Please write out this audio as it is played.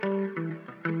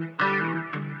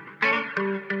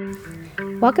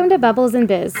Welcome to Bubbles and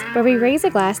Biz, where we raise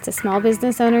a glass to small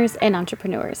business owners and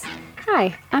entrepreneurs.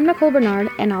 Hi, I'm Nicole Bernard,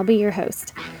 and I'll be your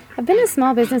host. I've been a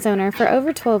small business owner for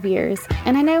over 12 years,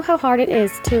 and I know how hard it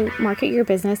is to market your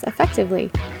business effectively.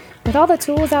 With all the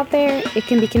tools out there, it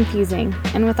can be confusing,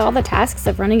 and with all the tasks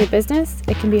of running a business,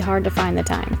 it can be hard to find the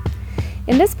time.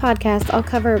 In this podcast, I'll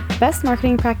cover best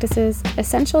marketing practices,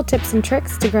 essential tips and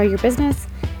tricks to grow your business,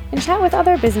 and chat with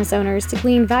other business owners to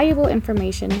glean valuable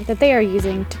information that they are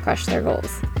using to crush their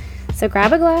goals. So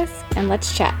grab a glass and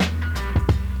let's chat.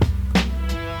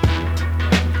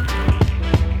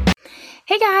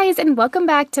 Hey guys, and welcome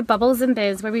back to Bubbles and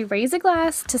Biz, where we raise a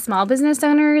glass to small business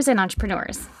owners and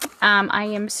entrepreneurs. I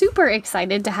am super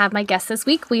excited to have my guest this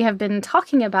week. We have been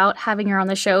talking about having her on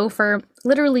the show for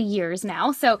literally years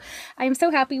now, so I am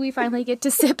so happy we finally get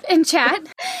to sip and chat.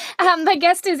 My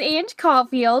guest is Ange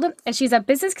Caulfield, and she's a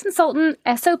business consultant,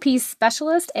 SOP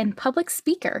specialist, and public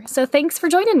speaker. So thanks for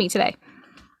joining me today.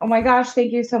 Oh my gosh,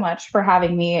 thank you so much for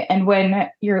having me. And when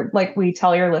you're like, we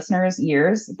tell your listeners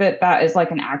years, that is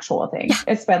like an actual thing. Yeah.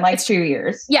 It's been like 2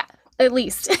 years. Yeah, at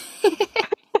least.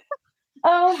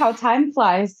 Oh, how time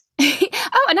flies.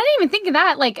 Oh, and I didn't even think of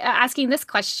that, like asking this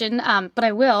question, but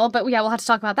I will. But yeah, we'll have to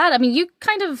talk about that. I mean, you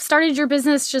kind of started your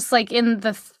business just like in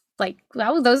the,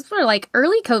 those were like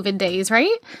early COVID days,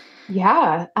 right?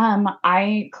 Yeah.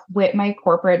 I quit my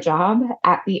corporate job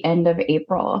at the end of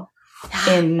April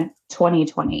in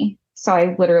 2020. So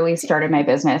I literally started my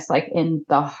business like in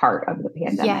the heart of the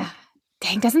pandemic. Yeah.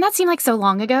 Dang, doesn't that seem like so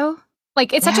long ago?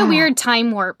 Like it's such a weird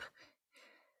time warp.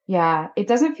 Yeah, it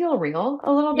doesn't feel real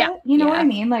a little bit. You know what I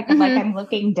mean? Like, like I'm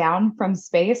looking down from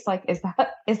space. Like, is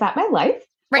that my life?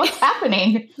 Right. What's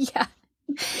happening? Yeah,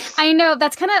 I know.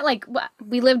 That's kind of like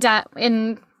we lived right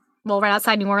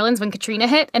outside New Orleans when Katrina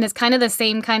hit, and it's kind of the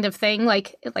same kind of thing.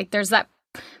 Like there's that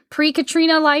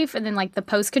pre-Katrina life, and then like the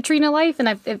post-Katrina life,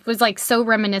 and it was like so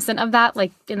reminiscent of that,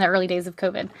 like in the early days of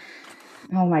COVID.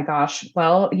 Oh my gosh.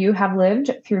 Well, you have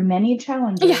lived through many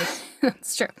challenges. Yeah,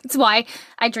 that's true. It's why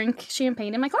I drink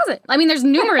champagne in my closet. I mean, there's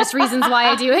numerous reasons why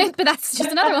I do it, but that's just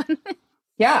another one.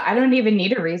 Yeah, I don't even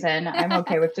need a reason. I'm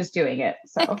okay with just doing it.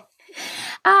 So, and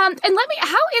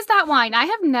how is that wine? I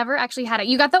have never actually had it.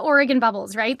 You got the Oregon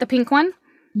Bubbles, right? The pink one?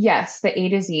 Yes, the A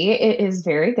to Z. It is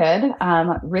very good.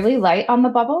 Really light on the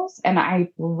bubbles, and I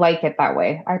like it that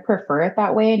way. I prefer it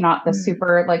that way, not the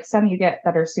super, like some you get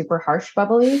that are super harsh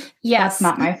bubbly. Yes. That's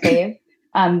not my fave.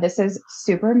 This is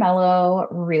super mellow,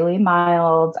 really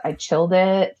mild. I chilled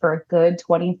it for a good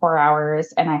 24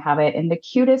 hours, and I have it in the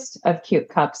cutest of cute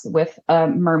cups with a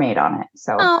mermaid on it.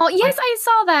 So, oh yes, I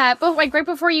saw that. But like right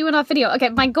before you went off video. Okay,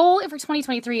 my goal for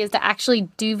 2023 is to actually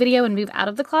do video and move out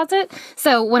of the closet.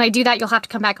 So when I do that, you'll have to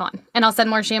come back on, and I'll send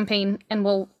more champagne, and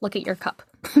we'll look at your cup.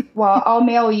 Well, I'll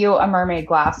mail you a mermaid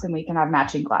glass, and we can have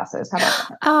matching glasses. How about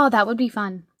that? Oh, that would be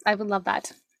fun. I would love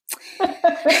that.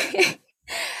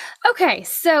 Okay,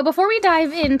 so before we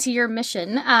dive into your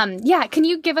mission, can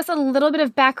you give us a little bit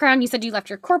of background? You said you left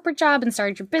your corporate job and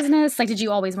started your business. Like, did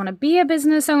you always want to be a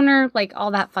business owner? Like,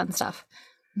 all that fun stuff.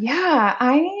 Yeah,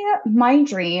 my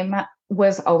dream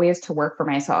was always to work for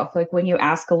myself. Like, when you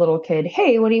ask a little kid,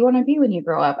 hey, what do you want to be when you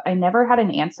grow up? I never had an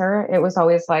answer. It was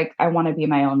always like, I want to be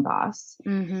my own boss.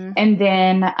 Mm-hmm. And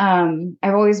then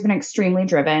I've always been extremely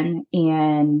driven,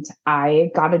 and I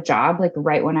got a job like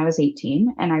right when I was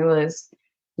 18, and I was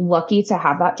lucky to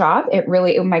have that job.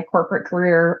 My corporate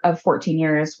career of 14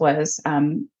 years was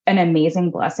an amazing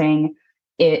blessing.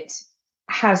 It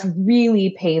has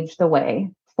really paved the way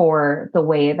for the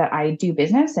way that I do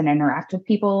business and interact with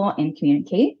people and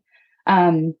communicate.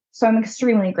 So I'm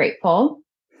extremely grateful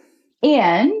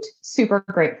and super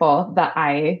grateful that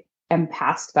I am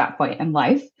past that point in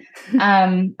life.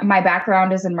 My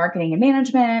background is in marketing and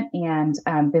management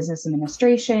and business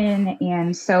administration.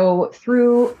 And so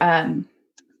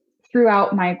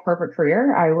throughout my corporate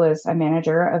career, I was a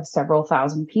manager of several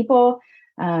thousand people.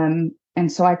 And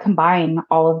so I combine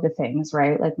all of the things,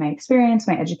 right? Like my experience,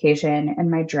 my education, and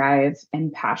my drive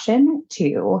and passion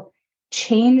to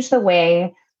change the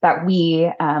way that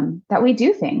we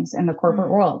do things in the corporate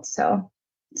world. So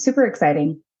super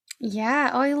exciting.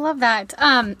 Yeah. Oh, I love that.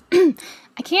 I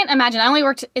can't imagine. I only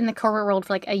worked in the corporate world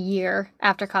for like a year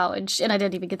after college, and I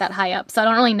didn't even get that high up. So I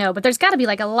don't really know, but there's got to be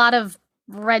like a lot of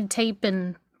red tape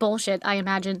and bullshit, I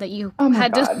imagine, that you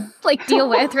had to like deal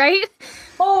with, right?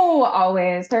 Oh,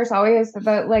 always. There's always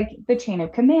the chain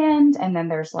of command, and then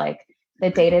there's like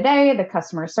the day-to-day, the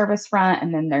customer service front,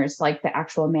 and then there's like the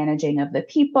actual managing of the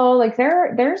people. Like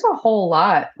there's a whole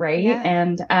lot, right? Yeah.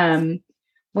 And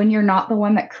when you're not the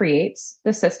one that creates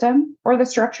the system or the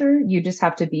structure, you just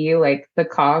have to be like the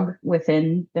cog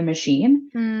within the machine.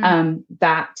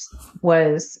 That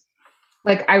was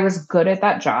Like I was good at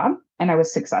that job and I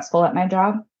was successful at my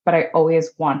job, but I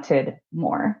always wanted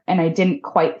more and I didn't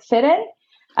quite fit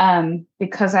in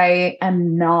because I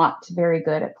am not very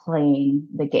good at playing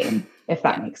the game, if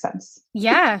that Yeah. makes sense.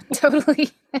 Yeah, totally.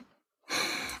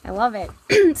 I love it.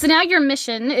 So now your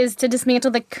mission is to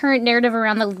dismantle the current narrative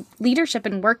around the leadership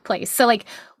and workplace. So like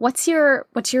what's your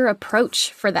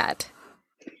approach for that?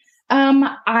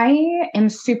 I am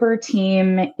super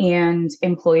team and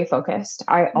employee focused.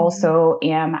 I Mhm. also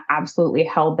am absolutely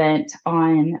hell bent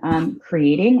on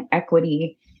creating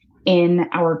equity in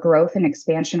our growth and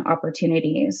expansion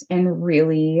opportunities and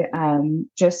really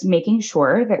just making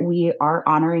sure that we are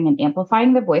honoring and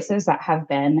amplifying the voices that have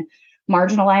been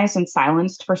marginalized and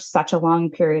silenced for such a long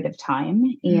period of time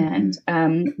and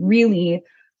Mhm. really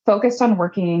focused on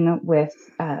working with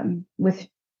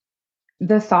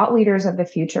the thought leaders of the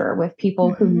future, with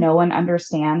people who Mhm. know and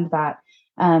understand that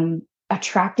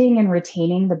attracting and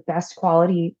retaining the best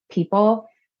quality people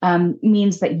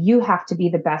means that you have to be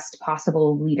the best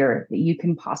possible leader that you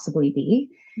can possibly be.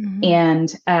 Mhm.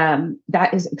 And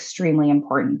that is extremely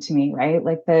important to me, right?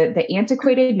 Like the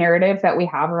antiquated narrative that we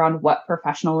have around what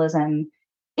professionalism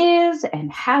is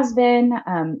and has been,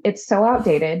 it's so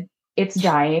outdated. It's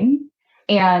dying,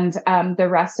 and the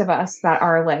rest of us that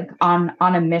are like on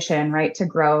a mission, right, to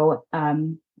grow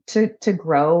to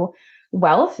grow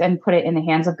wealth and put it in the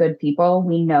hands of good people,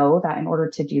 we know that in order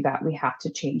to do that we have to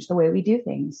change the way we do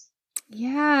things.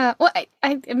 Yeah. Well,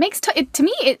 it makes to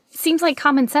me it seems like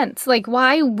common sense. Like,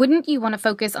 why wouldn't you want to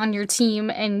focus on your team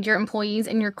and your employees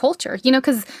and your culture?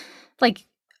 Because like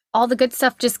all the good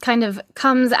stuff just kind of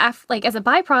comes like as a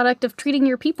byproduct of treating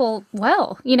your people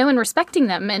well, and respecting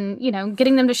them and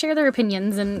getting them to share their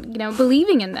opinions and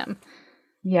believing in them.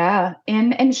 Yeah,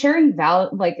 and sharing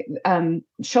like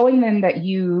showing them that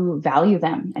you value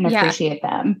them and Yeah. appreciate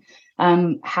them.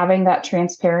 Having that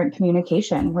transparent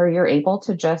communication where you're able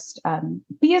to just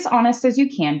be as honest as you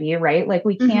can be, right? Like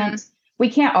Hmm. we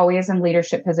can't always in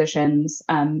leadership positions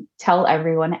tell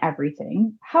everyone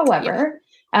everything. Yeah. However,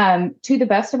 to the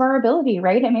best of our ability,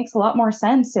 right? It makes a lot more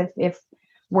sense if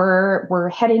we're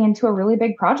heading into a really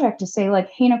big project to say like,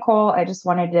 hey Nicole, I just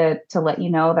wanted to let you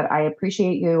know that I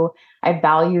appreciate you. I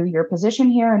value your position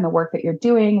here and the work that you're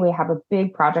doing. We have a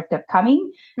big project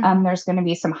upcoming. Hmm. There's going to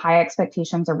be some high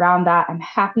expectations around that. I'm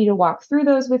happy to walk through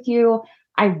those with you.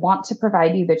 I want to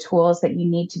provide you the tools that you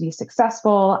need to be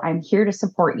successful. I'm here to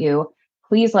support you.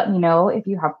 Please let me know if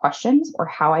you have questions or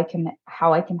how I can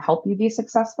help you be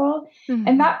successful. And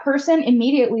Hmm. that person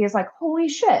immediately is like, holy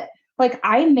shit. Like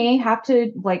I may have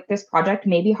to like this project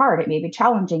may be hard, it may be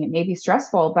challenging, it may be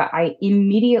stressful, but I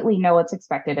immediately know what's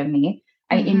expected of me.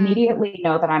 I Hmm. immediately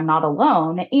know that I'm not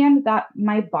alone and that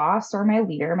my boss or my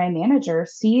leader, my manager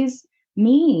sees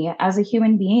me as a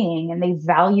human being and they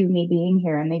value me being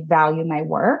here and they value my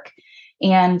work.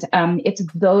 And it's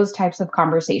those types of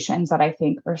conversations that I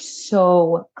think are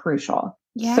so crucial,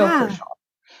 so Yeah. crucial.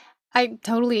 I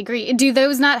totally agree. Do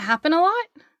those not happen a lot?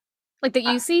 Like that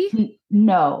Uh, you see?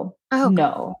 no, Oh, okay.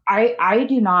 no, I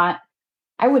do not.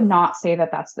 I would not say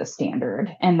that that's the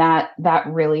standard. And that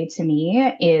really to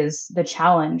me is the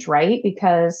challenge, right?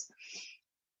 Because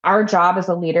our job as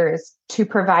a leader is to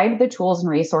provide the tools and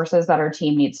resources that our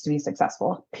team needs to be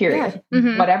successful, Yeah. period.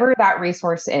 Hmm. Whatever that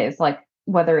resource is, like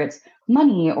whether it's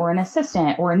money or an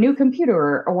assistant or a new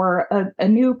computer or a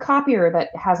new copier that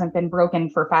hasn't been broken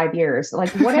for 5 years,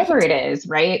 like whatever Right. it is,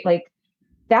 right? Like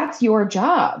that's your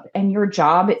job. And your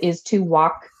job is to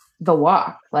walk the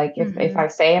walk. Like if Hmm. I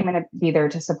say I'm going to be there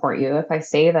to support you, if I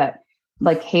say that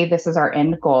like, hey, this is our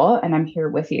end goal and I'm here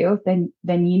with you, then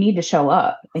you need to show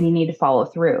up and you need to follow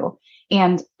through.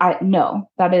 And I no,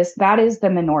 that is the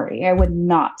minority. I would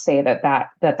not say that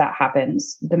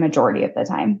happens the majority of the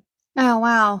time. Oh,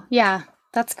 wow. Yeah.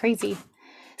 That's crazy.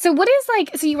 So what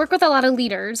is so you work with a lot of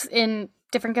leaders in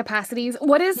different capacities.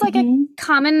 What is like a Mhm.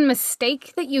 common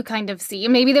mistake that you kind of see?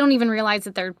 Maybe they don't even realize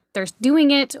that they're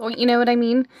doing it, or you know what I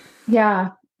mean? Yeah.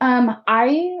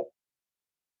 I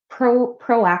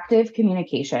proactive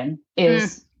communication Mm,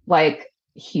 is like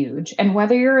huge. And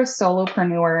whether you're a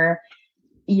solopreneur,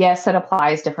 yes, it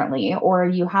applies differently, or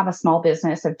you have a small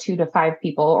business of 2 to 5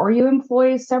 people, or you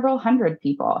employ several hundred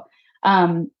people.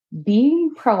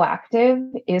 Being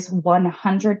proactive is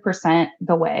 100%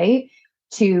 the way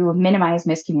to minimize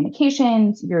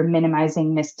miscommunications. You're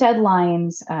minimizing missed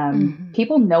deadlines. mhm.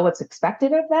 People know what's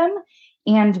expected of them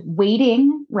and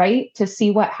waiting, right, to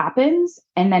see what happens.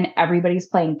 And then everybody's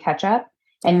playing catch up.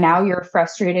 And Yeah. now you're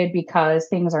frustrated because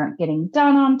things aren't getting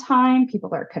done on time.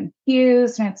 People are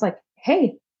confused. And it's like,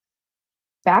 hey,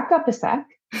 back up a sec.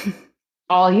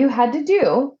 All you had to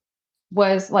do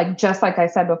was like, just like I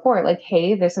said before, like,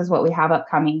 hey, this is what we have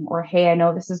upcoming, or hey, I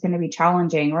know this is going to be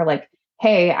challenging, or like,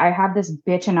 hey, I have this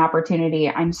bitchin' opportunity.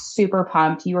 I'm super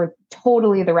pumped. You are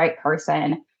totally the right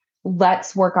person.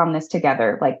 Let's work on this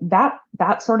together. Like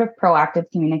that sort of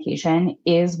proactive communication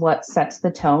is what sets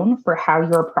the tone for how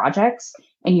your projects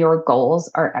and your goals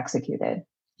are executed.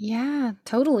 Yeah,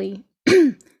 totally.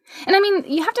 And I mean,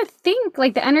 you have to think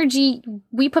like the energy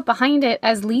we put behind it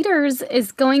as leaders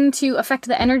is going to affect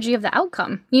the energy of the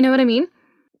outcome. You know what I mean?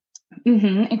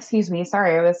 Excuse me.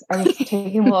 Sorry, I was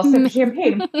taking a little sip of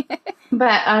champagne.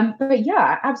 But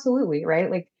yeah, absolutely, right?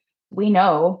 Like we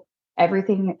know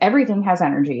everything has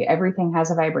energy, everything has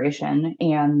a vibration,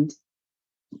 and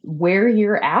where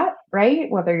you're at, right?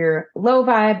 Whether you're low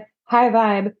vibe, high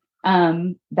vibe,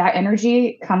 that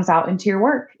energy comes out into your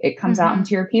work. It comes out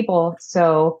into your people.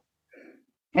 So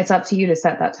it's up to you to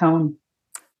set that tone.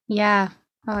 Yeah.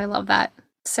 Oh, I love that.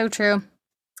 So true.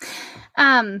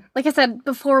 Like I said,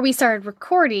 before we started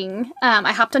recording,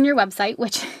 I hopped on your website,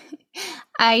 which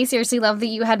I seriously love that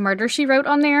you had Murder, She Wrote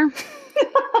on there.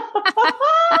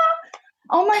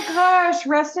 Oh my gosh,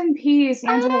 rest in peace,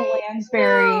 Angela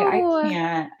Lansbury. I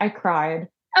can't. I cried.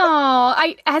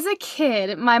 Oh, as a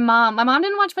kid, my mom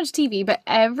didn't watch much TV, but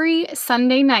every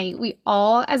Sunday night we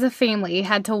all as a family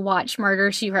had to watch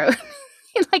Murder, She Wrote.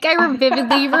 Like I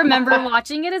vividly remember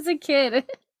watching it as a kid.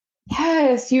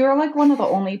 Yes, you are like one of the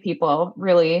only people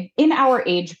really in our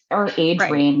age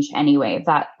Right. range anyway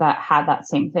that had that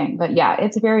same thing. But yeah,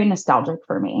 it's very nostalgic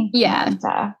for me. Yeah.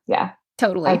 And yeah.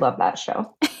 Totally. I love that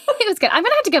show. It was good. I'm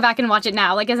gonna have to go back and watch it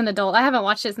now, like as an adult. I haven't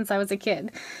watched it since I was a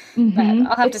kid. But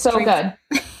I'll have to so good.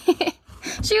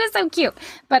 She was so cute.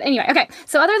 But anyway, okay.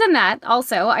 So other than that,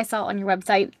 also I saw on your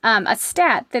website a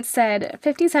stat that said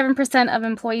 57% of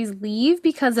employees leave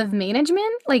because of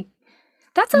management. Like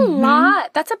that's a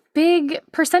lot. That's a big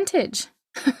percentage.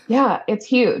 Yeah, it's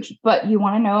huge. But you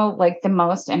want to know like the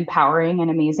most empowering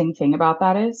and amazing thing about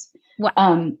that is what?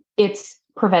 It's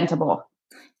preventable.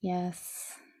 Yes.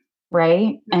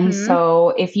 Right. And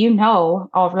so if you know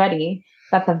already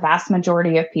that the vast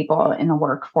majority of people in the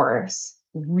workforce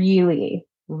really,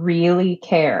 really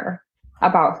care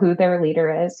about who their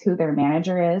leader is, who their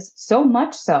manager is, so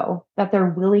much so that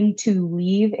they're willing to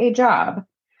leave a job,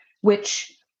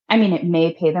 which I mean, it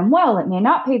may pay them well, it may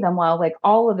not pay them well, like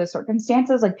all of the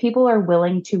circumstances, like people are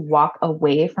willing to walk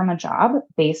away from a job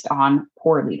based on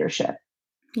poor leadership.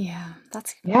 Yeah,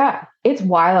 it's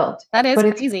wild. That is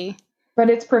crazy. But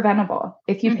it's preventable.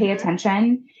 If you pay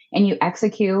attention and you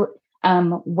execute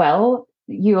well,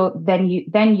 you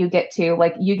get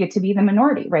to be the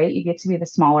minority, right? You get to be the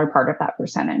smaller part of that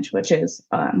percentage, which is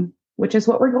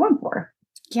what we're going for.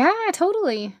 Yeah,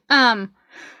 totally.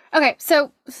 Okay,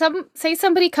 so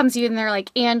somebody comes to you and they're like,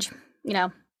 Ange,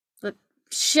 the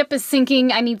ship is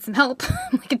sinking. I need some help.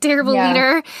 I'm like a terrible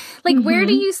leader. Like, where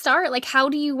do you start? Like, how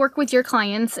do you work with your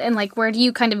clients? And like, where do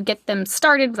you kind of get them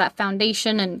started with that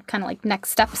foundation and kind of like next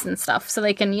steps and stuff so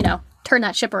they can, turn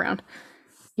that ship around?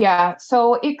 Yeah.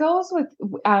 So it goes with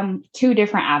two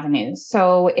different avenues.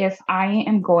 So if I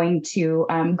am going to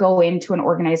go into an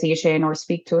organization or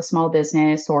speak to a small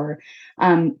business or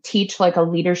teach like a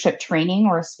leadership training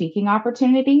or a speaking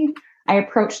opportunity, I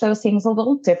approach those things a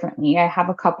little differently. I have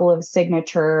a couple of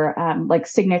signature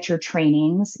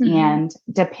trainings, and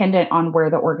dependent on where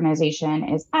the organization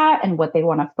is at and what they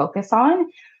want to focus on,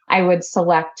 I would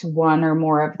select one or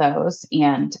more of those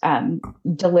and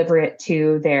deliver it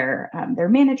to their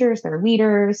managers, their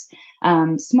leaders,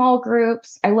 small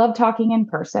groups. I love talking in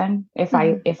person if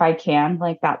I can.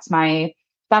 Like that's my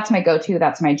go-to.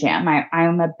 That's my jam.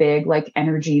 I'm a big like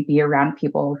energy, be around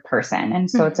people person,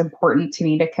 and so it's important to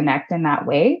me to connect in that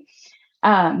way.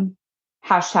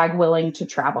 Hashtag willing to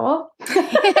travel.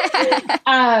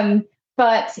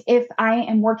 But if I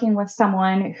am working with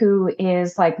someone who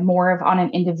is like more of on an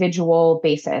individual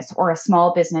basis or a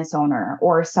small business owner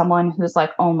or someone who's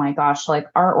like, oh my gosh, like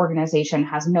our organization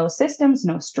has no systems,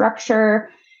 no structure.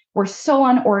 We're so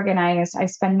unorganized. I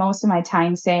spend most of my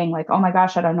time saying like, oh my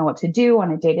gosh, I don't know what to do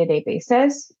on a day-to-day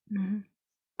basis.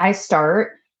 I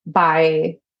start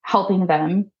by helping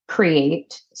them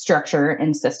create structure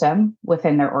and system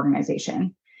within their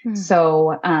organization.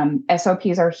 So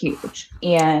SOPs are huge,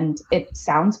 and it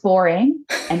sounds boring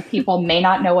and people may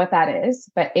not know what that is,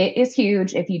 but it is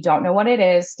huge. If you don't know what it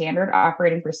is, standard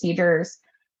operating procedures,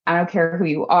 I don't care who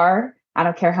you are. I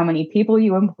don't care how many people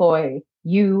you employ.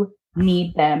 You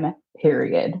need them,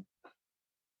 period.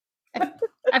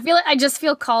 I just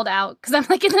feel called out because I'm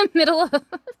like in the middle of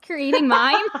creating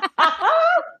mine.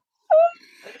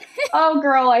 Oh,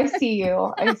 girl, I see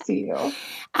you. I see you.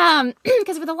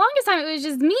 Because for the longest time it was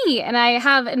just me, and I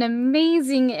have an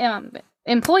amazing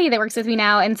employee that works with me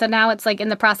now, and so now it's like in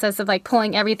the process of like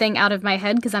pulling everything out of my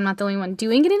head because I'm not the only one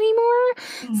doing it anymore.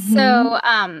 Hmm.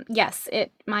 So, yes,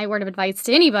 my word of advice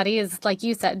to anybody is like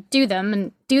you said, do them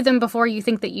and do them before you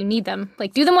think that you need them.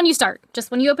 Like do them when you start.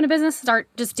 Just when you open a business,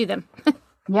 just do them.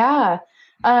 Yeah.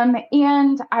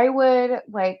 And I would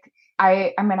like,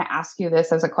 I'm going to ask you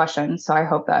this as a question. So I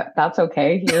hope that that's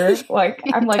okay here. I'm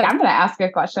Totally. going to ask a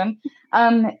question.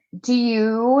 Do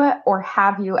you, or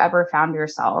have you ever found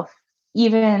yourself,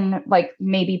 even like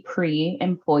maybe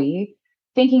pre-employee,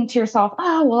 thinking to yourself,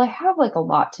 oh, well, I have like a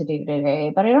lot to do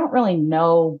today, but I don't really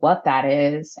know what that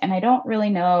is. And I don't really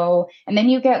know. And then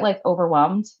you get like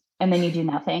overwhelmed and then you do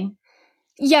nothing.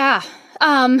 Yeah,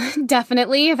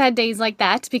 definitely. I've had days like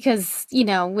that because,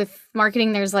 with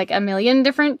marketing, there's like a million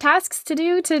different tasks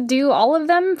to do all of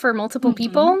them for multiple Hmm.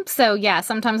 people. So yeah,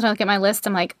 sometimes when I look at my list,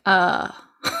 I'm like, um,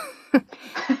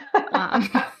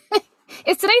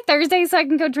 is today Thursday so I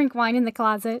can go drink wine in the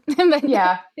closet? But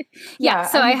Yeah. yeah, Yeah.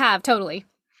 so I have totally.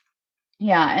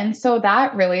 Yeah. And so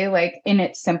that really, like, in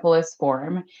its simplest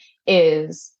form,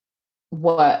 is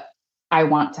what I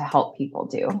want to help people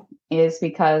do, is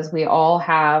because we all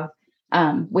have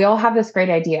this great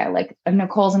idea. Like,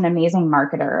 Nicole's an amazing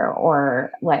marketer,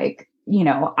 or like,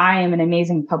 I am an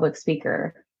amazing public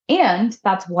speaker. And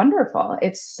that's wonderful.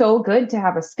 It's so good to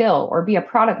have a skill or be a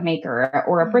product maker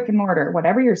or a brick and Mhm. mortar,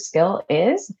 whatever your skill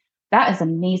is, that is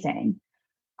amazing.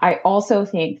 I also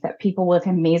think that people with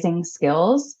amazing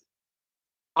skills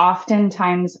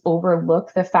oftentimes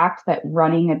overlook the fact that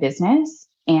running a business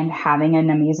and having an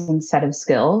amazing set of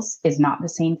skills is not the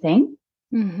same thing.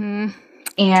 Mhm.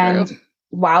 True. And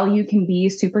while you can be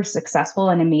super successful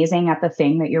and amazing at the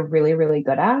thing that you're really, really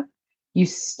good at, you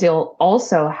still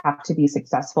also have to be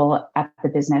successful at the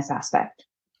business aspect.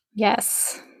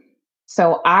 Yes.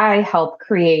 So I help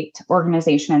create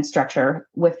organization and structure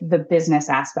with the business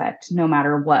aspect, no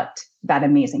matter what that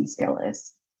amazing skill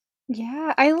is.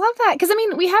 Yeah, I love that. Because, I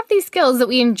mean, we have these skills that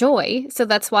we enjoy. So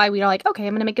that's why we are like, okay,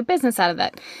 I'm going to make a business out of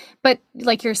that. But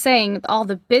like you're saying, all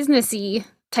the businessy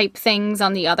type things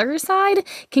on the other side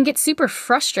can get super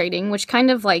frustrating, which kind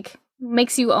of like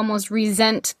makes you almost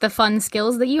resent the fun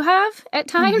skills that you have at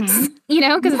times, Hmm.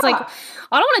 because it's like, Yeah.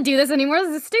 I don't want to do this anymore.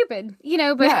 This is stupid, but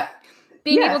Yeah.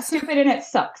 being Yeah. able It's to, stupid and it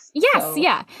sucks. yes, So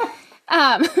yeah.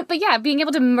 But yeah, being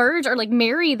able to merge or like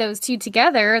marry those two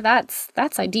together, that's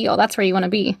ideal. That's where you want to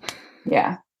be.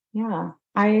 yeah. Yeah.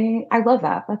 I love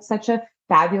that. That's such a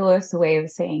fabulous way of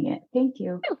saying it. Thank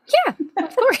you. Oh, yeah,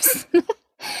 of course.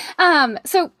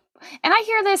 So, and I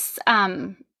hear this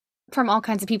from all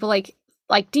kinds of people like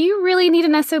do you really need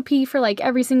an SOP for like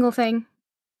every single thing?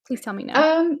 Please tell me no.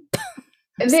 Um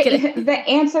I'm just kidding. the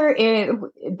answer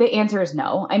is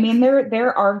no. I mean,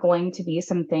 there are going to be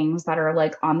some things that are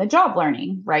like on the job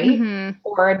learning, right? Mhm.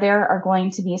 Or there are going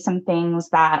to be some things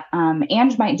that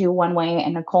Ange might do one way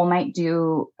and Nicole might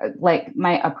do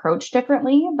might approach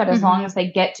differently. But as long Mhm. as they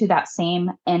get to that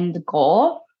same end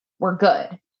goal, we're good.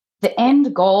 The Yeah.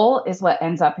 end goal is what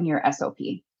ends up in your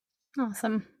SOP.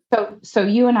 Awesome. So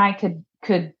you and I could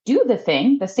do the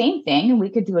same thing, and we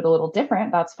could do it a little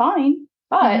different. That's fine.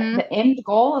 But Mhm. the end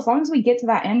goal, as long as we get to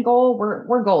that end goal,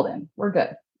 we're golden. We're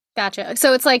good. Gotcha.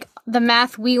 So it's like the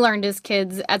math we learned as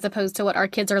kids as opposed to what our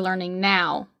kids are learning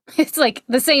now. It's like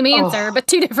the same answer Oh, but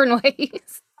two different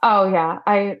ways. oh yeah.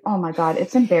 Oh my God,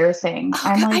 it's embarrassing. Oh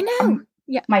god, I know.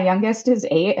 Yeah. My youngest is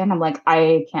 8, and I'm like,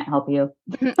 I can't help you.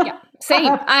 Mhm. Yeah,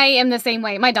 same. I am the same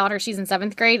way. My daughter, she's in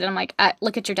seventh grade, and I'm like,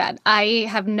 look at your dad. I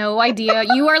have no idea.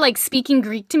 You are like speaking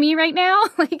Greek to me right now.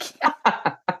 Like,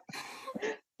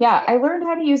 Yeah, I learned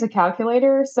how to use a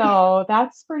calculator, so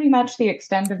that's pretty much the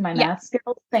extent of my yeah, math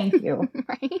skills. Thank you.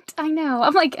 right? I know.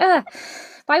 I'm like,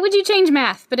 why would you change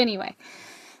math? But anyway,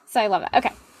 so I love it.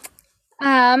 Okay.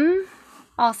 Um,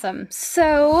 awesome.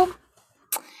 So,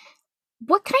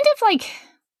 what kind of like,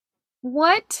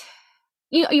 what,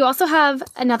 you also have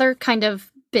another kind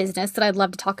of business that I'd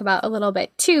love to talk about a little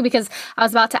bit too, because I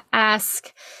was about to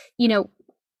ask, you know,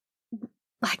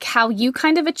 like how you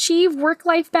kind of achieve work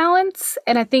life balance.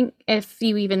 And I think if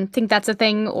you even think that's a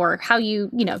thing or how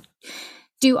you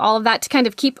do all of that to kind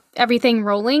of keep everything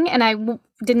rolling. And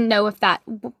didn't know if that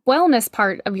wellness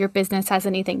part of your business has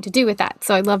anything to do with that.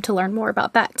 So I'd love to learn more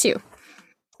about that too.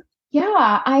 Yeah,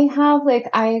 I have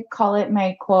I call it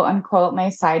my quote unquote my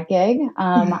side gig.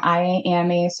 I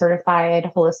am a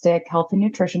certified holistic health and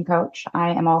nutrition coach. I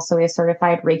am also a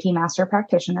certified Reiki master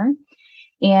practitioner.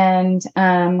 And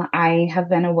I have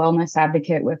been a wellness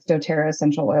advocate with doTERRA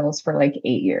essential oils for like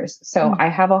 8 years. So Mm. I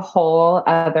have a whole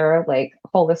other like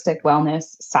holistic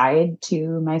wellness side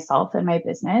to myself and my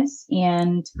business.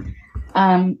 And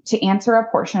to answer a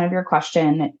portion of your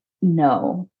question,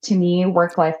 no, to me,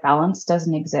 work-life balance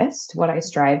doesn't exist. What I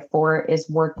strive for is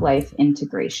work-life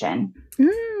integration. I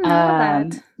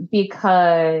love that.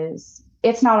 Because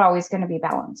it's not always going to be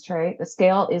balanced, right? The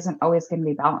scale isn't always going to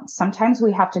be balanced. Sometimes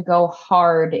we have to go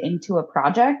hard into a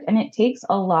project and it takes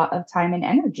a lot of time and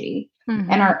energy.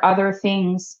 And our other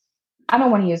things, I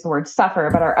don't want to use the word suffer,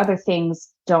 but our other things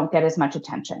don't get as much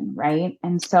attention, right?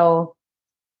 And so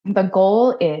the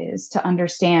goal is to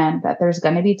understand that there's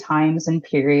going to be times and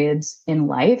periods in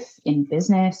life, in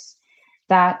business,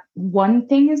 that one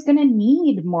thing is going to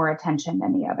need more attention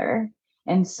than the other.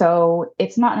 And so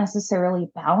it's not necessarily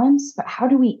balance, but how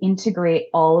do we integrate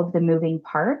all of the moving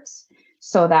parts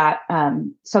so that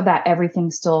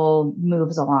everything still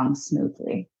moves along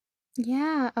smoothly?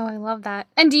 Yeah. Oh, I love that.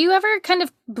 And do you ever kind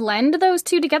of blend those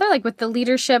two together, like with the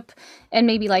leadership and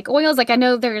maybe like oils? Like I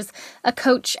know there's a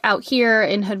coach out here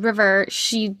in Hood River.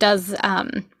 She does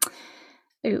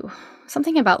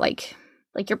something about like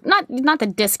you're not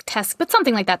the disc test, but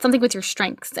something like that, something with your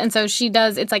strengths. And so she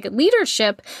does, it's like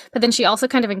leadership, but then she also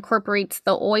kind of incorporates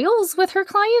the oils with her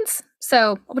clients.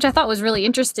 So, which I thought was really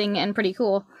interesting and pretty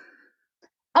cool.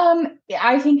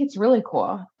 I think it's really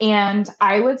cool. And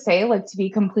I would say, like, to be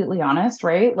completely honest,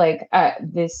 right? Like,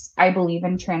 I believe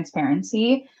in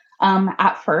transparency.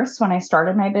 At first, when I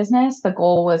started my business, the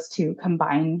goal was to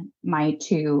combine my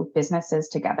two businesses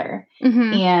together.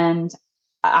 And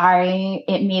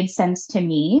it made sense to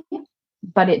me,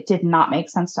 but it did not make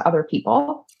sense to other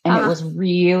people. And it was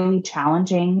really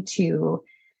challenging to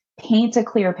paint a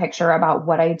clear picture about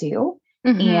what I do.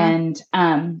 And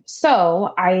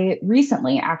so I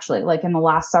recently, actually, like in the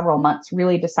last several months,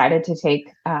 really decided to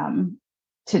take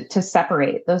to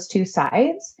separate those two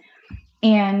sides.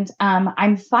 And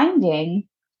I'm finding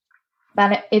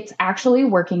that it's actually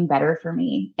working better for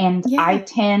me. And I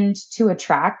tend to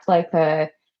attract the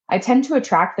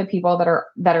people that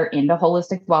are into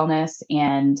holistic wellness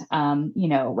and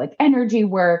like energy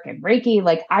work and Reiki.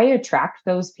 Like I attract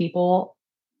those people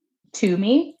to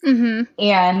me.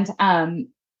 And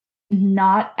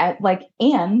not at like,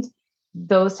 and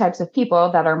those types of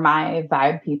people that are my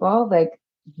vibe people, like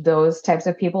those types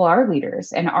of people are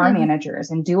leaders and are managers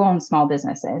and do own small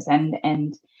businesses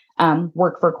and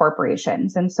work for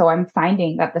corporations. And so I'm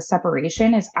finding that the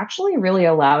separation is actually really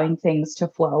allowing things to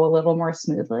flow a little more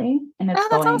smoothly. And it's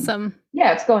that's awesome.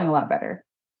 Yeah, it's going a lot better.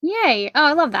 Yay. Oh,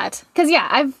 I love that. Cause yeah,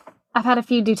 I've had a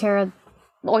few doTERRA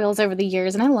oils over the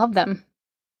years and I love them.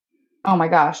 Oh my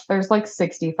gosh, there's like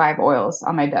 65 oils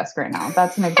on my desk right now.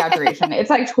 That's an exaggeration.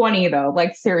 It's like 20 though.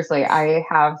 Like seriously,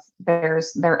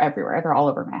 they're everywhere. They're all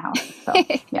over my house. So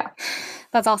yeah.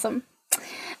 That's awesome.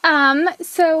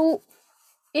 So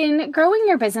in growing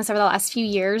your business over the last few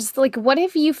years, like what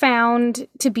have you found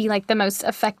to be like the most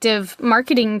effective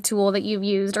marketing tool that you've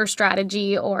used or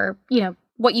strategy or,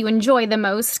 what you enjoy the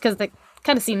most? Because that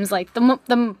kind of seems like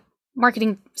the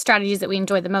marketing strategies that we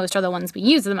enjoy the most are the ones we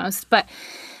use the most. But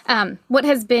what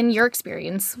has been your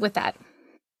experience with that?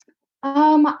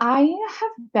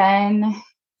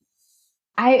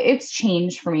 It's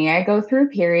changed for me. I go through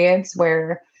periods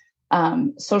where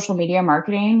social media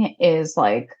marketing is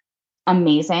like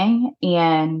amazing.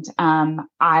 And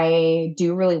I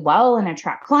do really well and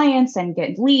attract clients and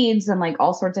get leads and like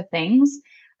all sorts of things.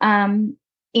 And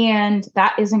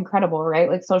that is incredible, right?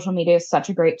 Like social media is such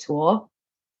a great tool.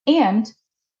 And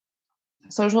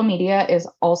social media is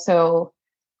also,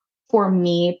 for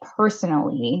me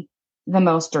personally, the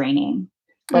most draining.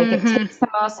 Like it takes the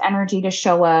most energy to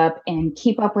show up and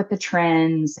keep up with the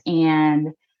trends. And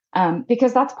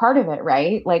because that's part of it,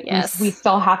 right? Like we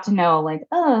still have to know like,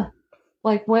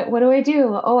 like what do I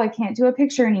do? Oh, I can't do a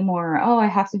picture anymore. Oh, I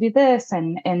have to do this.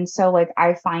 And so like,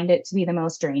 I find it to be the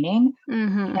most draining.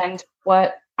 And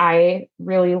what I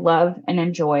really love and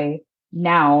enjoy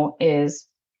now is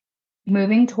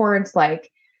moving towards like,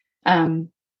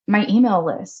 my email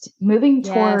list, moving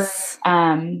towards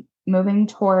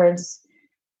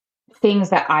things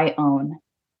that I own,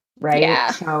 right?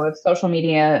 Yeah. So if social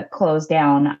media closed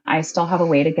down, I still have a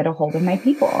way to get a hold of my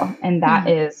people. And that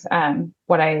is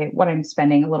what I'm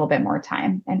spending a little bit more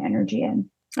time and energy in.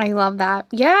 I love that.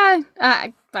 Yeah.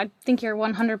 I think you're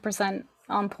 100%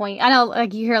 on point. I know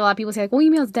like you hear a lot of people say like, well,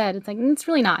 email's dead. It's like, it's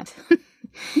really not.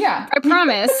 Yeah. I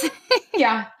promise.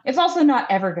 Yeah. It's also not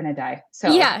ever going to die.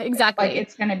 So yeah, exactly. Like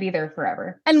it's going to be there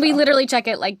forever. And we literally check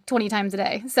it like 20 times a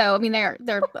day. So, I mean,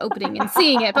 they're opening and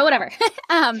seeing it, but whatever.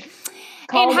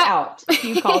 Called out.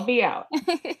 You called me out.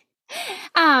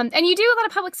 And you do a lot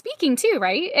of public speaking too,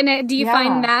 right? And do you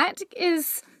find that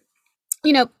is,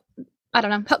 I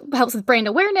don't know, helps with brand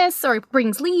awareness or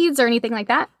brings leads or anything like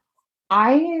that?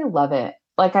 I love it.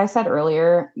 Like I said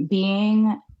earlier,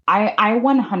 I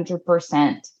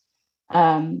 100%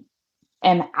 um,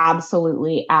 am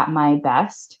absolutely at my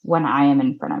best when I am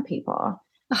in front of people.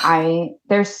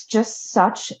 There's just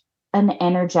such an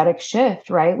energetic shift,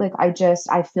 right? Like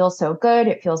I feel so good.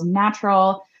 It feels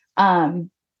natural.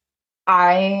 Um,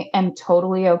 I am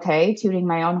totally okay tooting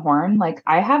my own horn. Like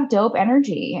I have dope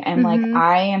energy and like Mm-hmm.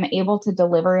 I am able to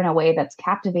deliver in a way that's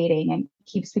captivating and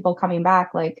keeps people coming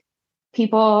back. Like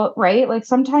people, right? Like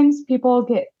sometimes people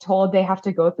get told they have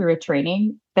to go through a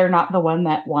training. They're not the one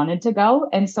that wanted to go.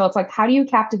 And so it's like, how do you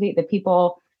captivate the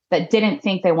people that didn't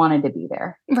think they wanted to be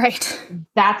there? Right.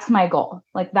 That's my goal.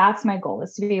 Like that's my goal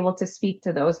is to be able to speak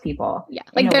to those people. Yeah.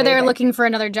 In Like a they're way there that looking for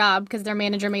another job because their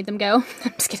manager made them go.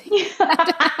 I'm just kidding.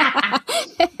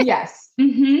 yes.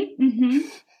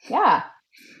 Yeah.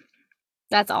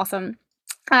 That's awesome.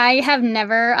 I have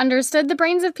never understood the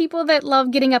brains of people that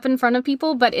love getting up in front of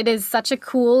people, but it is such a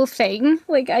cool thing.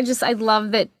 Like I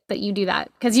love that you do that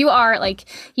because you are like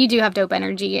you do have dope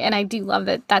energy, and I do love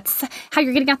that that's how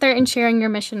you're getting out there and sharing your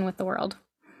mission with the world.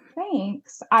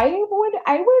 Thanks. I would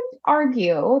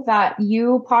argue that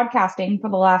you podcasting for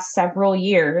the last several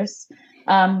years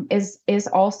is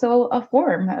also a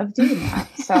form of doing that.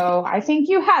 So I think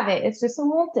you have it. It's just a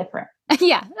little different.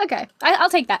 Yeah, okay. I'll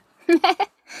take that.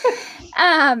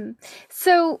 um,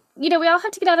 so, we all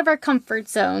have to get out of our comfort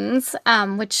zones,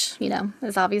 which,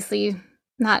 is obviously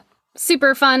not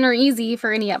super fun or easy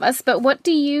for any of us. But what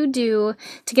do you do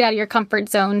to get out of your comfort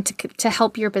zone to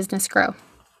help your business grow?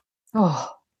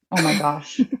 Oh my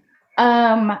gosh.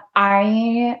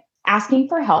 I asking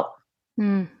for help.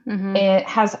 Mm-hmm. It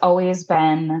has always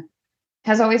been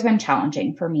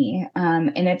challenging for me.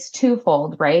 And it's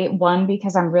twofold, right? One,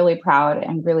 because I'm really proud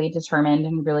and really determined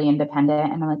and really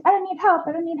independent. And I'm like, I don't need help.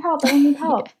 I don't need help. I don't need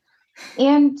help. Yeah.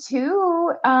 And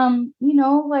two,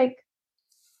 like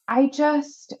I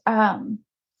just,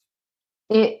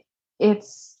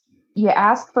 it's, you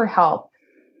ask for help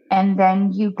and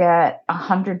then you get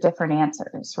 100 different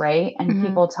answers, right? And Mm-hmm.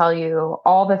 people tell you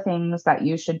all the things that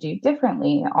you should do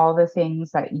differently, all the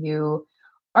things that you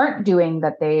aren't doing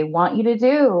that they want you to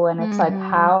do. And it's like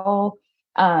how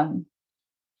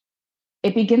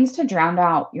it begins to drown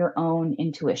out your own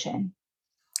intuition.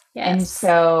 Yes. And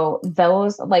so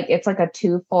those, like, it's like a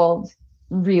twofold,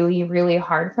 really, really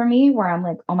hard for me where I'm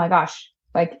like, oh my gosh,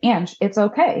 like, Ange, it's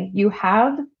okay. You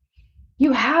have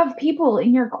people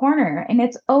in your corner and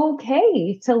it's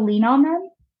okay to lean on them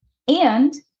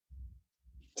and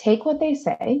take what they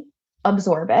say,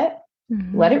 absorb it,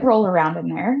 let it roll around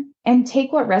in there and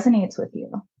take what resonates with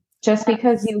you. Just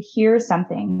because you hear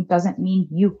something doesn't mean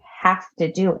you have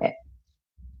to do it.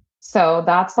 So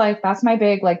that's my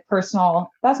big, like,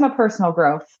 that's my personal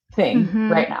growth thing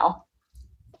right now.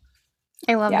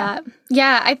 I love that.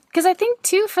 Yeah, because I think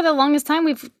too, for the longest time,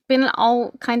 we've been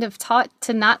all kind of taught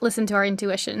to not listen to our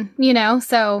intuition,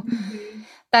 so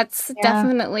that's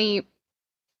definitely,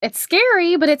 it's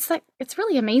scary, but it's like, it's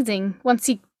really amazing once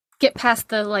you get past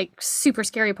the like super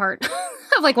scary part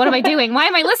of like, what am I doing? Why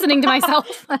am I listening to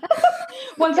myself?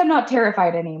 Once I'm not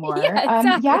terrified anymore. Yeah,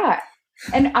 exactly.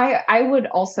 And I would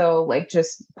also like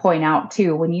just point out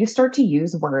too, when you start to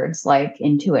use words like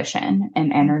intuition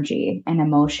and energy and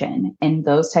emotion and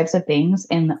those types of things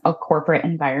in a corporate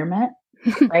environment,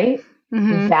 right?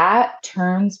 That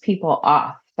turns people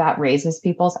off. That raises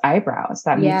people's eyebrows.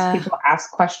 That makes people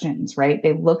ask questions, right?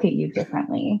 They look at you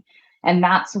differently. And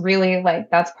that's really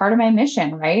that's part of my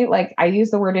mission, right? Like I use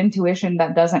the word intuition.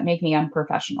 That doesn't make me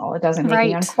unprofessional. It doesn't make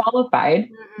me unqualified.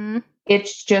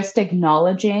 It's just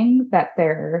acknowledging that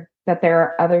there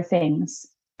are other things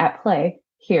at play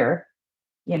here,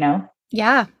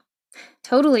 Yeah,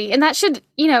 totally. And that should,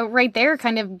 right there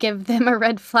kind of give them a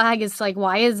red flag. Is like,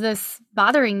 why is this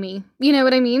bothering me? You know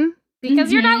what I mean?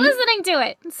 Because you're not listening to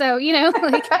it. So,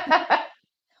 like,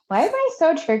 why am I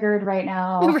so triggered right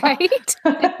now? Right.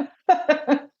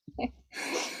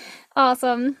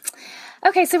 Awesome.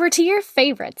 Okay, so we're to your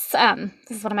favorites.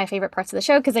 This is one of my favorite parts of the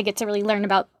show because I get to really learn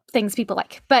about things people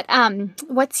like. But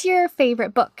what's your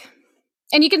favorite book?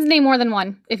 And you can name more than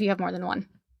one if you have more than one.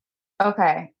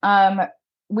 Okay.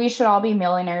 We Should All Be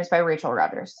Millionaires by Rachel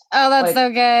Rodgers. Oh, that's so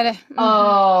good.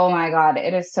 Oh my God,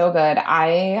 it is so good.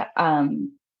 I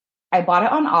bought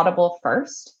it on Audible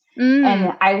first.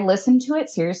 And I listened to it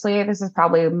seriously. This is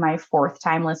probably my fourth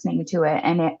time listening to it.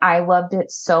 And I loved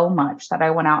it so much that I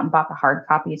went out and bought the hard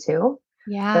copy too.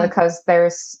 Yeah. Because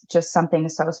there's just something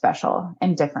so special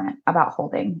and different about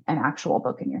holding an actual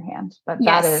book in your hand. But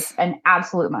that is an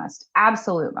absolute must.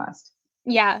 Absolute must.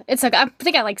 Yeah. It's like, I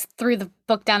think I threw the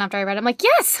book down after I read it. I'm like,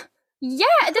 yes, Yeah,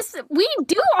 we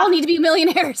do all need to be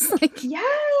millionaires. Like,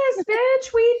 Yes,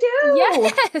 bitch, we do.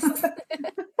 yes.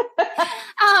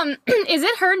 Is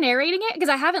it her narrating it? Because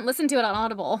I haven't listened to it on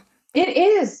Audible. It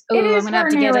is. It Ooh, I'm is gonna have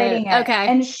her to get narrating it. it. Okay.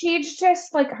 And she's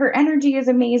just like, her energy is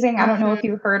amazing. I don't know if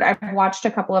you heard, I've watched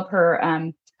a couple of her,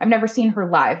 I've never seen her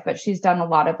live, but she's done a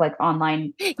lot of like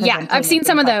online Yeah, presenting I've and seen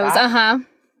some things of like those. that. Uh-huh.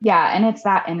 Yeah, and it's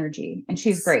that energy. And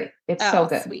she's great. It's so Oh,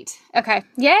 good. sweet. Okay.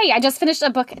 Yay, I just finished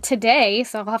a book today,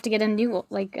 so I'll have to get a new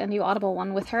Audible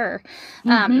one with her.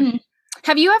 Mm-hmm.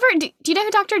 Have you ever do you know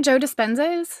who Dr. Joe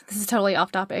Dispenza is? This is totally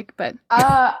off topic, but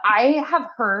I have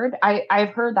heard, I've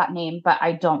heard that name, but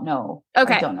I don't know.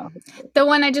 okay. I don't know. The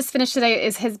one I just finished today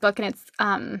is his book, and it's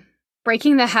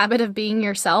Breaking the Habit of Being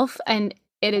Yourself, and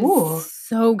it is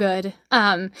so good.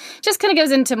 Just kind of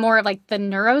goes into more of like the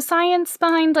neuroscience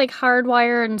behind like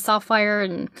hardwire and softwire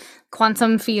and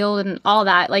quantum field and all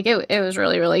that. Like it was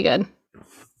really, really good.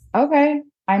 Okay.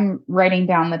 I'm writing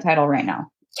down the title right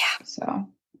now. Yeah. So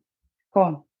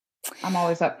cool. I'm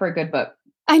always up for a good book.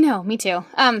 I know, me too.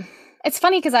 It's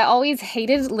funny because I always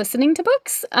hated listening to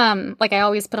books. Like I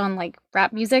always put on like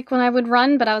rap music when I would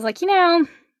run, but I was like,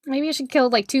 maybe I should kill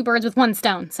like two birds with one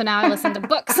stone. So now I listen to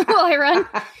books while I run,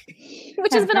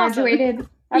 which has been awesome.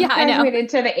 I've graduated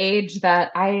to the age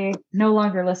that I no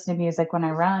longer listen to music when I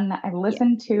run. I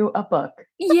listen to a book.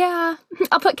 Yeah.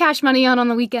 I'll put Cash Money on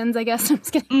the weekends, I guess. I'm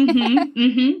just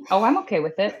kidding. Oh, I'm okay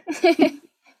with it.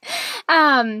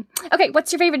 Okay,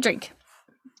 what's your favorite drink?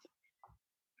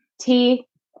 Tea.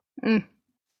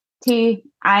 Tea.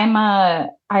 Oh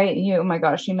my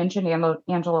gosh, you mentioned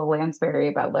Angela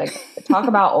Lansbury, but like, talk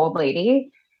about old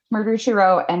lady. Murder, She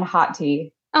Wrote, and hot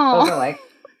tea. Oh,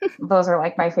 those are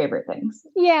like my favorite things.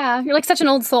 Yeah, you're like such an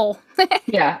old soul.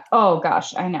 Yeah. Oh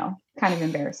gosh, I know. Kind of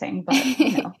embarrassing, but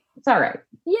it's all right.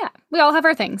 Yeah, we all have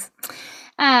our things.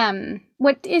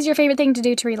 What is your favorite thing to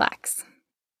do to relax?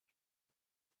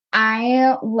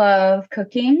 I love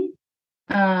cooking.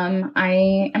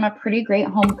 I am a pretty great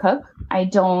home cook. I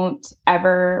don't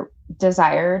ever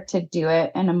desire to do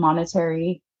it in a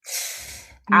monetary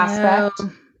aspect.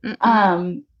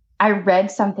 I read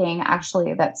something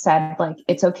actually that said like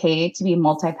it's okay to be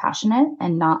multi-passionate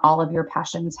and not all of your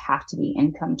passions have to be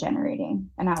income generating.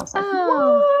 And I was like,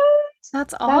 what?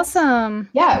 That's awesome.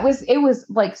 Yeah, it was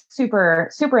like super,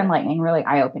 super enlightening, really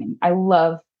eye-opening. I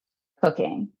love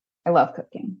cooking.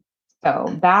 So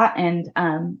that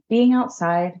and being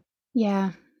outside.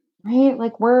 Yeah. Right?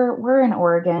 Like we're in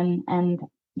Oregon and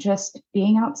just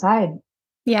being outside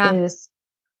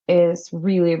is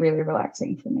really, really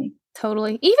relaxing for me.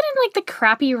 Totally. Even in like the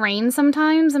crappy rain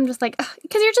sometimes, I'm just like,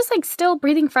 because you're just like still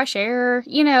breathing fresh air,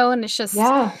 and it's just,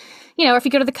 if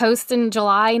you go to the coast in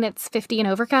July and it's 50 and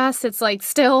overcast, it's like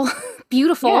still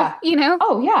beautiful,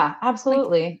 Oh, yeah,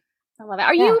 absolutely. Like, I love it.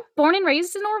 Are you born and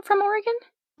raised from Oregon?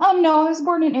 No, I was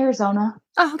born in Arizona.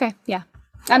 Oh, okay. Yeah.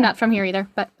 I'm not from here either,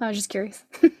 but I was just curious.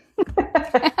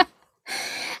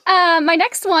 My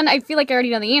next one, I feel like I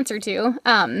already know the answer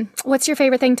to. What's your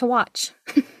favorite thing to watch?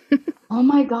 Oh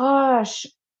my gosh.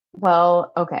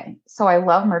 Well, okay. So I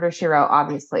love Murder, She Wrote,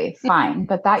 obviously. Fine.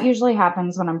 But that usually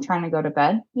happens when I'm trying to go to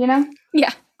bed,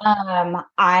 Yeah. I'm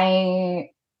a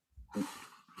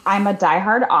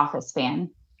diehard Office fan.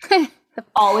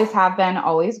 Always have been,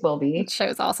 always will be. That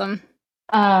show's awesome.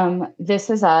 This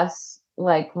Is Us,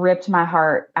 like, ripped my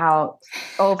heart out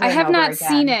over I have and over not again.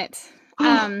 Seen it.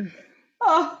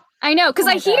 I know, because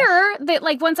I hear that,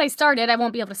 like, once I started, I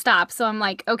won't be able to stop. So I'm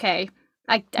like, okay,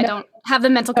 I don't have the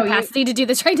mental capacity to do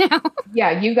this right now.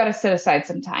 Yeah, you got to set aside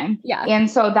some time. Yeah. And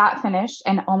so that finished,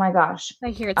 and oh my gosh.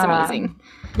 I hear it's amazing.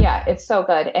 Yeah, it's so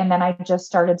good. And then I just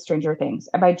started Stranger Things.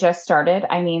 And by just started,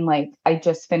 I mean, like, I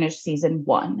just finished season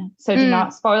 1. So do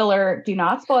not spoil.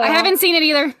 I haven't seen it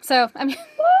either. So, I mean.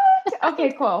 What?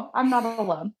 Okay, cool. I'm not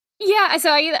alone. Yeah, so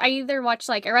I either watch,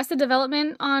 like, Arrested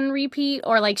Development on repeat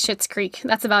or, like, Schitt's Creek.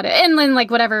 That's about it. And then,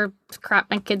 like, whatever crap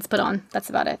my kids put on. That's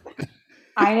about it.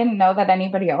 I didn't know that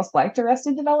anybody else liked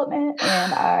Arrested Development,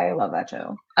 and I love that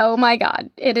show. Oh my God.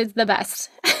 It is the best.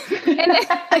 And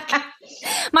like,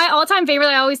 my all-time favorite,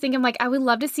 I always think, I'm like, I would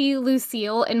love to see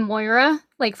Lucille and Moira,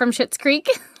 like, from Schitt's Creek,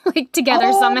 like,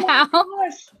 together somehow.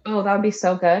 Gosh. Oh, that would be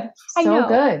so good. So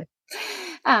good.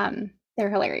 They're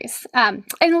hilarious. And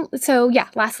so, yeah,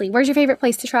 lastly, where's your favorite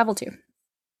place to travel to?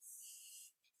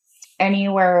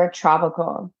 Anywhere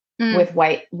tropical with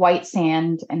white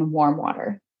sand and warm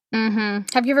water.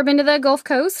 Have you ever been to the Gulf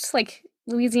Coast, like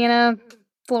Louisiana,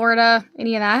 Florida,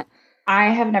 any of that? I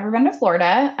have never been to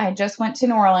Florida. I just went to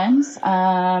New Orleans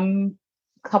a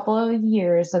couple of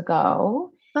years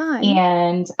ago. Fun.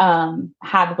 And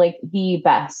had like the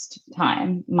best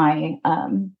time. My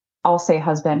I'll say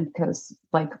husband because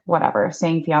like whatever,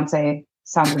 saying fiance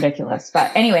sounds ridiculous.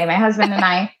 But anyway, my husband and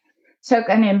I took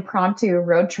an impromptu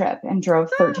road trip and drove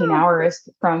 13 Oh, hours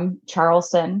from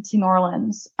Charleston to New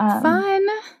Orleans fun.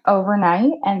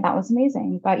 overnight. And that was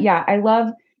amazing. But yeah, I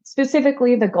love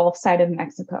specifically the Gulf side of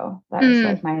Mexico. That is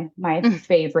like my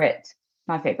favorite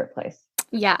place.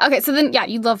 Yeah. Okay. So then, yeah,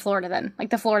 you'd love Florida then. Like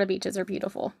the Florida beaches are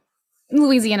beautiful.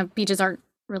 Louisiana beaches aren't.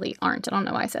 I don't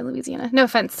know why I said Louisiana. No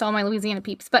offense to all my Louisiana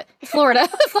peeps, but Florida's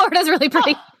really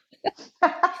pretty.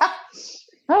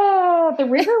 Oh, the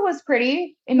river was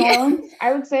pretty in New Orleans.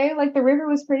 I would say like the river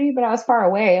was pretty, but I was far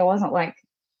away. I wasn't like,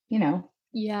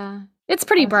 Yeah. It's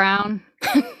pretty brown.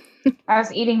 I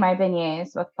was eating my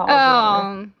beignets with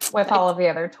all of the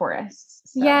other tourists.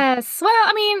 So. Yes. Well,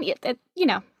 I mean,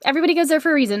 everybody goes there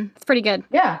for a reason. It's pretty good.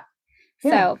 Yeah.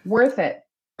 So worth it.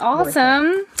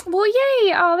 Awesome. Well,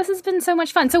 yay. Oh, this has been so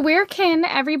much fun. So where can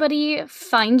everybody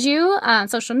find you?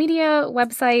 Social media,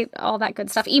 website, all that good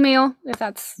stuff. Email, if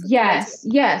that's... Yes.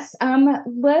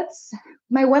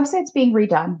 My website's being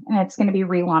redone and it's going to be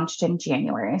relaunched in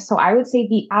January. So I would say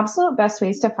the absolute best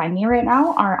ways to find me right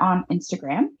now are on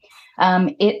Instagram.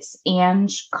 It's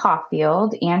Ange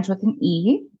Caulfield, Ange with an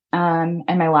E. And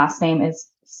my last name is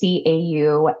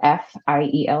Caufield.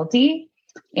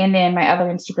 And then my other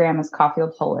Instagram is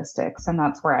Caulfield Holistics, and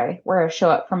that's where I show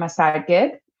up from a side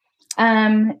gig.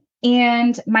 And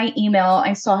my email,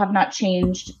 I still have not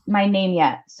changed my name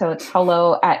yet. So it's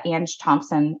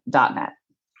hello@angethompson.net.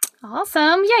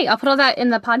 Awesome. Yay. I'll put all that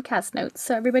in the podcast notes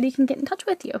so everybody can get in touch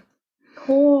with you.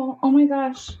 Cool. Oh my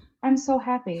gosh. I'm so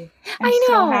happy. I'm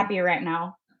so happy right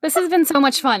now. This has been so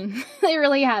much fun. It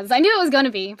really has. I knew it was going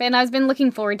to be, and I've been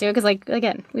looking forward to it because, like,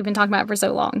 again, we've been talking about it for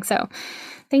so long. So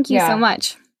thank you so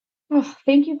much. Oh,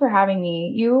 thank you for having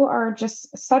me. You are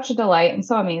just such a delight and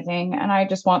so amazing. And I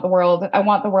just want the world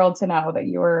to know that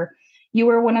you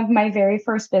were one of my very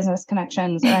first business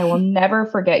connections, and I will never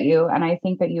forget you. And I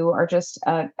think that you are just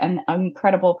an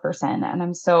incredible person. And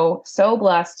I'm so, so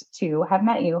blessed to have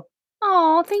met you.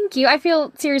 Oh, thank you. I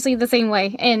feel seriously the same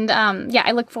way. And I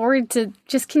look forward to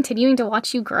just continuing to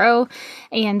watch you grow.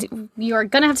 And you're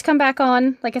going to have to come back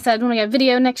on, like I said, when we have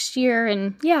video next year.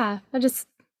 And yeah, it's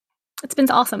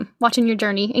been awesome watching your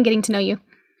journey and getting to know you.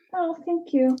 Oh,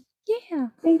 thank you. Yeah.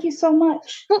 Thank you so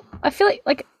much. Well, I feel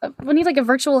like we need like a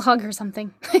virtual hug or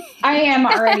something. I am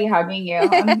already hugging you.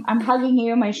 I'm hugging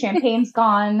you. My champagne's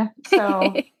gone.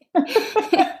 So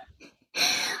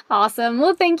awesome.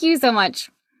 Well, thank you so much.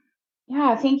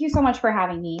 Yeah, thank you so much for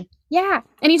having me. Yeah,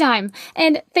 anytime.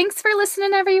 And thanks for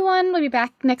listening, everyone. We'll be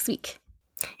back next week.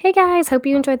 Hey guys, hope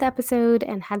you enjoyed the episode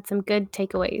and had some good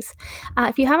takeaways.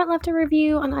 If you haven't left a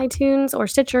review on iTunes or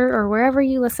Stitcher or wherever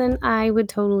you listen, I would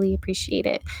totally appreciate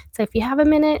it. So if you have a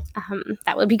minute,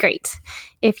 that would be great.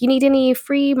 If you need any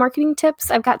free marketing tips,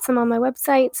 I've got some on my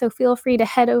website, so feel free to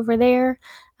head over there,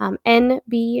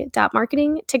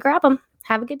 nb.marketing, to grab them.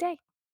 Have a good day.